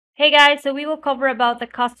Hey guys, so we will cover about the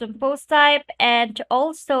custom post type and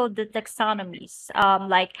also the taxonomies,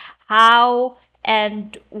 like how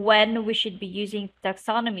and when we should be using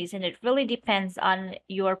taxonomies, and it really depends on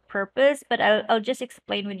your purpose, but I'll just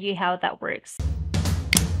explain with you how that works.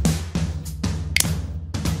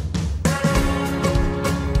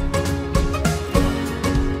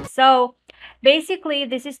 So basically,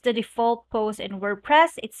 this is the default post in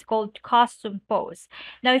WordPress. It's called custom post.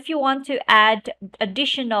 Now, if you want to add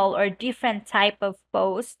additional or different type of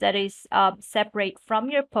post that is separate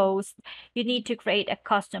from your post, you need to create a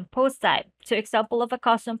custom post type. So example of a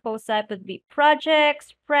custom post type would be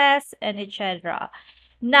projects, press, and etc.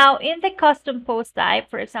 Now, in the custom post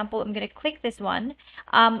type, for example, I'm going to click this one.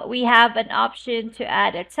 We have an option to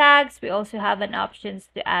add a tags. We also have an option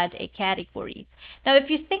to add a category. Now,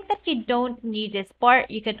 if you think that you don't need this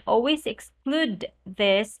part, you can always exclude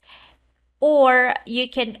this, or you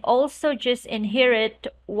can also just inherit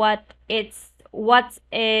what's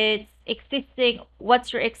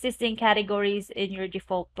your existing categories in your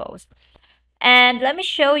default post. And let me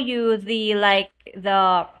show you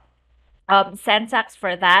the syntax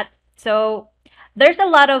for that. So there's a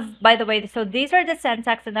lot of, by the way, so these are the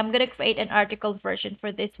syntax, and I'm going to create an article version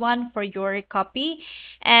for this one for your copy.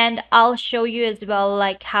 And I'll show you as well,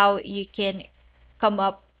 like how you can come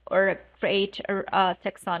up or create a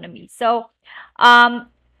taxonomy. So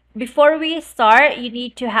before we start, you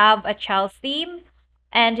need to have a child theme.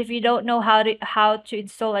 And if you don't know how to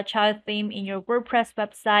install a child theme in your WordPress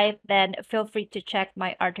website, then feel free to check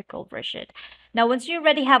my article version. Now, once you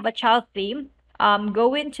already have a child theme,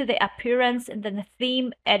 go into the appearance and then the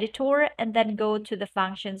theme editor, and then go to the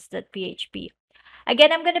functions.php.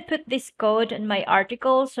 Again, I'm going to put this code in my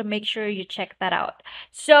article, so make sure you check that out.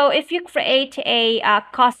 So if you create a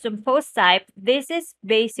custom post type, this is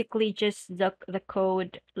basically just the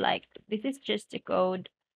code, like this is just the code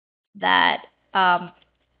that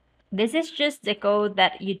this is just the code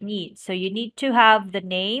that you need. So you need to have the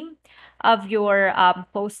name of your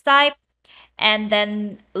post type, and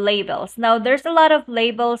then labels. Now, there's a lot of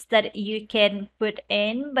labels that you can put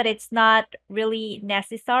in, but it's not really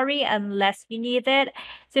necessary unless you need it.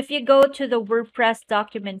 So if you go to the WordPress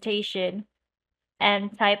documentation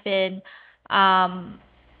and type in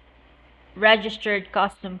registered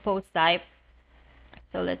custom post type,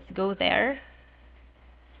 so let's go there.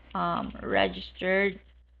 Registered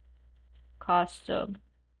custom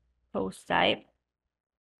post type.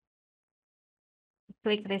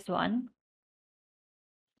 Click this one.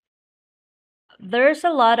 There's a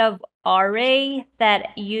lot of array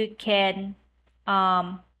that you can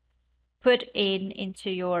put into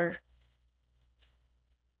your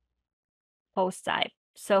post type.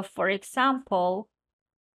 So for example,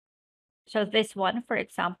 so this one, for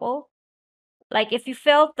example, like if you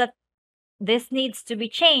felt that this needs to be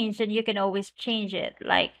changed, then you can always change it.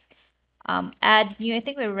 Like add new, I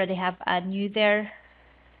think we already have add new there.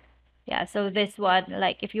 Yeah, so this one,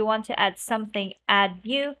 like if you want to add something, add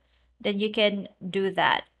new, then you can do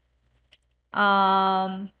that.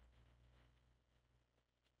 So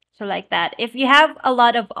like that. If you have a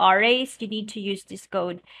lot of arrays, you need to use this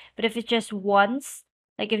code. But if it's just once,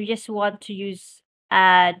 like if you just want to use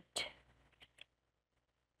add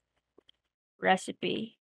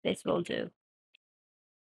recipe, this will do.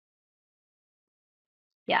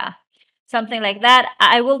 Yeah, something like that.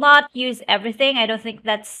 I will not use everything. I don't think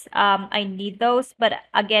that's I need those, but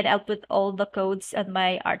again, I'll put all the codes on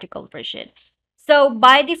my article version. So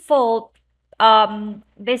by default,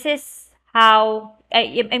 this is how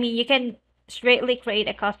I mean you can straightly create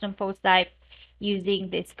a custom post type using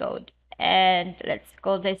this code. And let's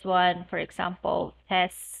call this one, for example,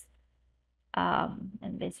 test,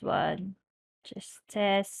 and this one just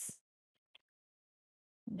test.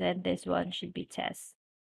 Then this one should be test.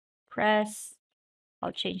 Press.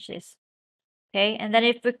 I'll change this. Okay, and then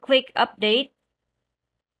if we click update,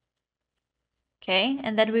 okay,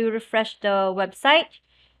 and then we refresh the website,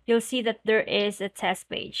 you'll see that there is a test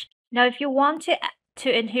page. Now, if you want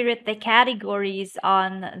to inherit the categories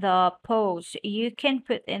on the post, you can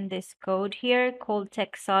put in this code here called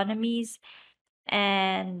taxonomies,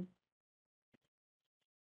 and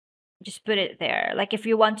just put it there. Like if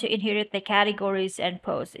you want to inherit the categories and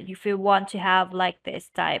posts, if you want to have like this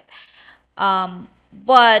type.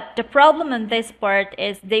 But the problem in this part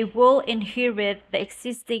is they will inherit the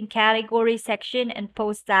existing category section and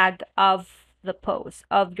post tag of the post,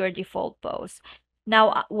 of your default post.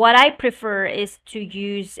 Now, what I prefer is to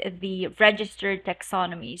use the registered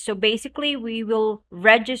taxonomy. So basically, we will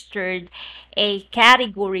register a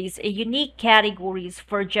unique categories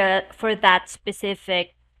for that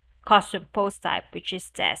specific custom post type, which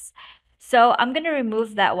is test. So I'm gonna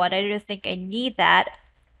remove that one. I don't think I need that.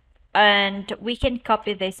 And we can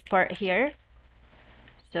copy this part here.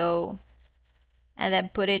 So, and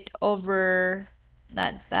then put it over,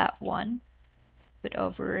 not that one, put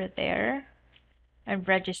over there and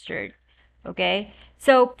registered. Okay.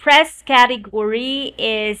 So press category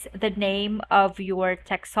is the name of your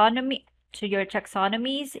taxonomy, to your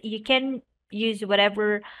taxonomies. You can use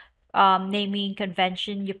whatever naming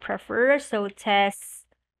convention you prefer. So test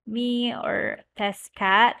me or test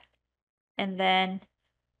cat, and then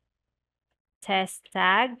test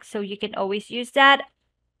tag. So you can always use that.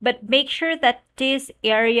 But make sure that this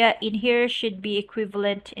area in here should be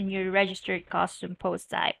equivalent in your registered custom post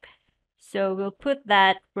type. So we'll put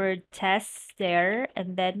that word test there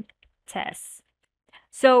and then test.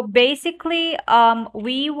 So basically,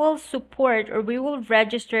 we will support or we will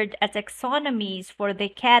register a taxonomies for the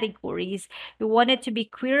categories. We want it to be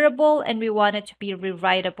queryable and we want it to be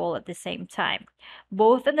rewritable at the same time.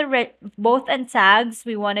 Both in the both in tags,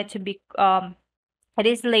 we want it to be it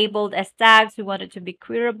is labeled as tags. We want it to be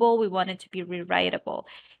queryable. We want it to be rewritable.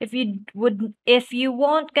 If you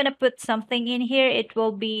won't gonna put something in here, it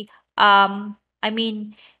will be, I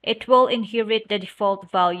mean, it will inherit the default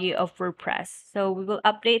value of WordPress. So we will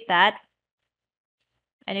update that.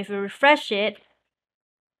 And if we refresh it,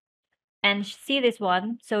 and see this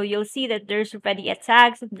one, so you'll see that there's already a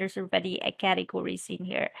tags and there's already a categories in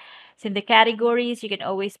here. So in the categories, you can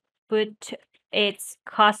always put its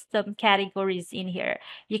custom categories in here.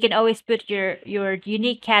 You can always put your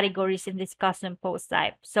unique categories in this custom post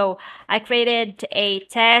type. So I created a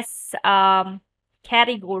test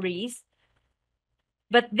categories,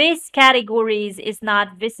 but this categories is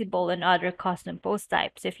not visible in other custom post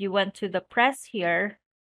types. If you went to the press here,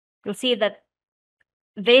 you'll see that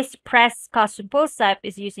this press custom post type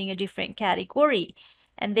is using a different category,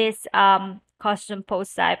 and this custom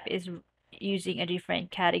post type is using a different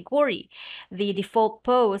category. The default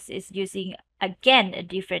post is using again a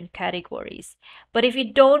different categories. But if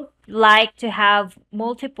you don't like to have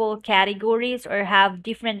multiple categories or have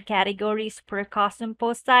different categories per custom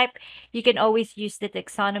post type, you can always use the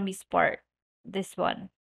taxonomies part, this one.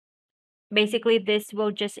 Basically, this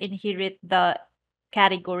will just inherit the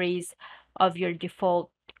categories of your default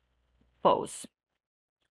post.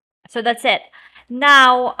 So that's it.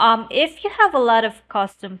 Now, if you have a lot of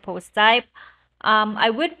custom post type, I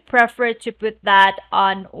would prefer to put that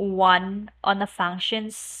on on a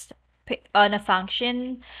on a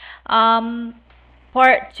function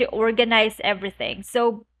part to organize everything.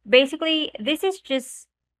 So basically, this is just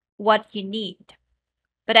what you need.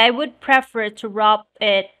 But I would prefer to wrap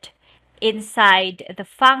it inside the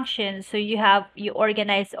function so you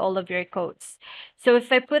organize all of your codes. So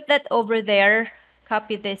if I put that over there,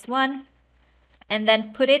 copy this one, and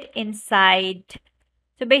then put it inside.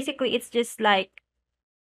 So basically it's just like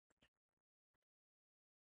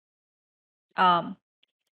um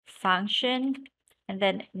function and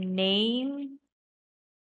then name.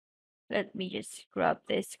 Let me just grab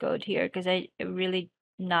this code here because I really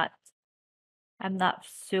not I'm not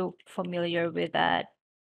so familiar with that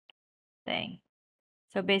thing.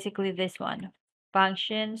 So basically this one,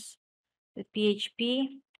 functions with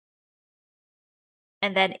PHP,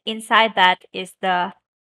 and then inside that is the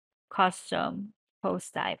custom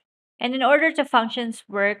post type. And in order to functions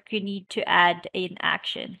work, you need to add an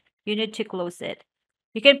action. You need to close it.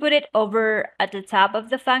 You can put it over at the top of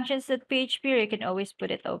the functions.php, or you can always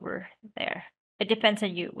put it over there. It depends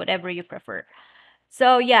on you, whatever you prefer.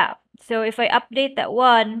 So yeah, so if I update that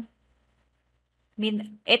one, I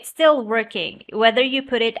mean, it's still working. Whether you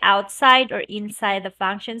put it outside or inside the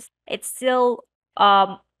functions, it's still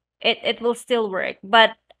it will still work.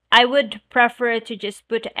 But I would prefer to just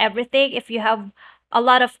put everything. If you have a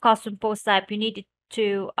lot of custom post type, you need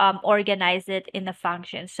to organize it in the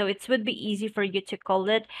function. So it would be easy for you to call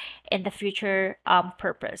it in the future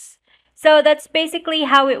purpose. So that's basically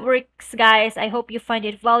how it works, guys. I hope you find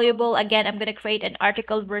it valuable. Again, I'm going to create an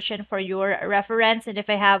article version for your reference. And if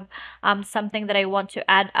I have something that I want to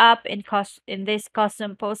add up in this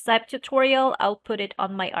custom post type tutorial, I'll put it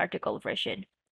on my article version.